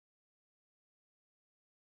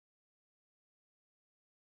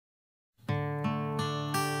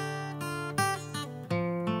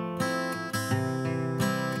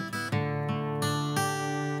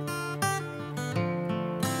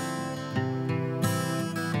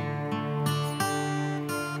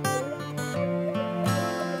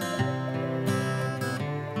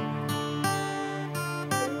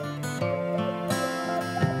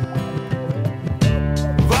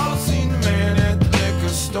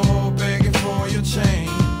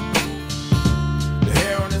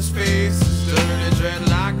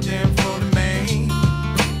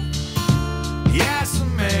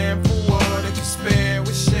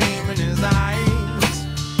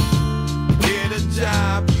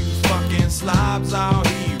job's all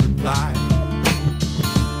he replied.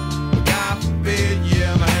 But God forbid you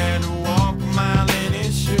ever had to walk a mile in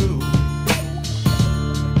his shoes,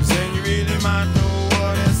 'cause then you really might know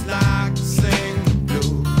what it's like to sing the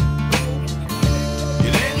blues.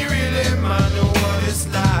 Yeah, then you really might know what it's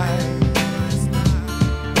like.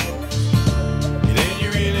 Yeah, then you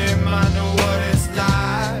really might know what it's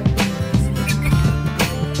like.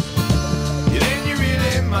 Yeah, then you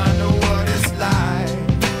really might know what it's like.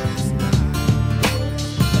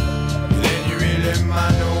 Yeah, then you really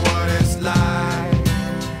might know what it's like.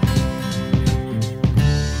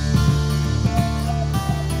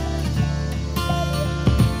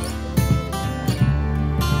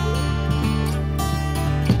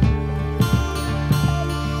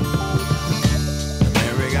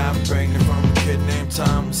 Mary got pregnant from a kid named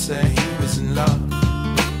Tom, said he was in love.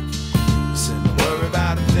 Said, don't worry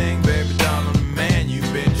about a thing, baby doll, I'm the man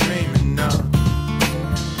you've been dreaming of.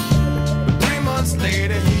 But 3 months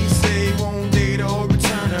later, he said he won't date or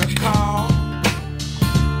return her call.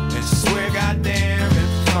 And she swear, goddamn, if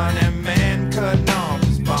you find that man cutting off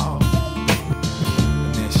his balls.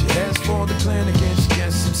 And then she heads for the clinic and she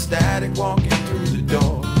gets some static walking through the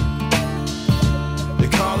door. They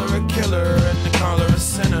call her a killer and they call her a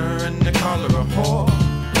sinner and they call her a whore.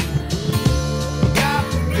 God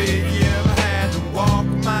forbid you ever had to walk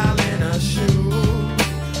a mile in her shoes,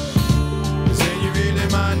 'cause then you really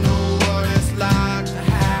might know what it's like to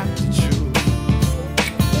have to choose.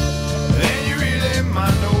 Then you really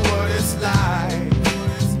might know what it's like.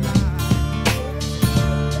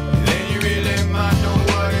 Then you really might know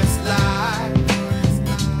what it's like.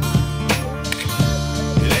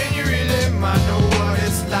 Then you really might know what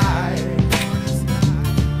it's like.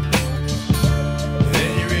 Then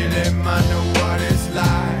you really might know what it's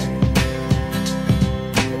like.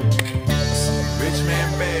 I seen a rich man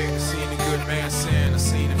beg, I seen a good man sin, I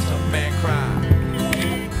seen a tough man cry.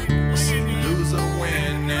 I seen a loser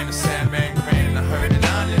win and a sad man grin, I heard an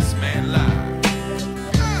honest man lie.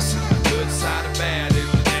 I seen the good side of bad and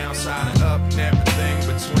the downside of up and everything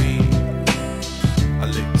between. I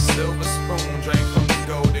licked the silver spoon, drank from the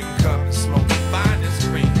golden cup, and smoked the finest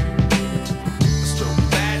green. I stroked the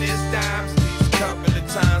baddest dimes at least a couple of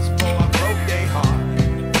times before I broke their heart.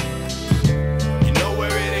 You know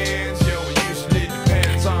where it ends, yo, it usually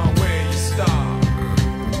depends on where you start.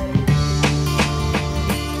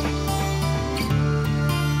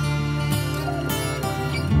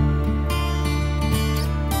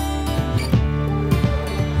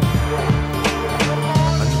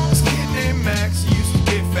 I knew this kid named Max, he used to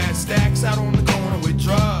get fat stacks out on the corner with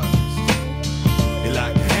drugs. He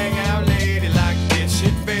liked to hang out late, he liked to get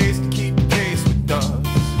shit-faced to keep the pace with thugs.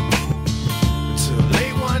 Until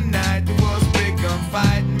late one night there was a big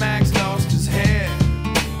gunfight and Max lost his head.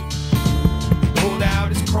 He pulled out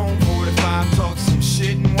his chrome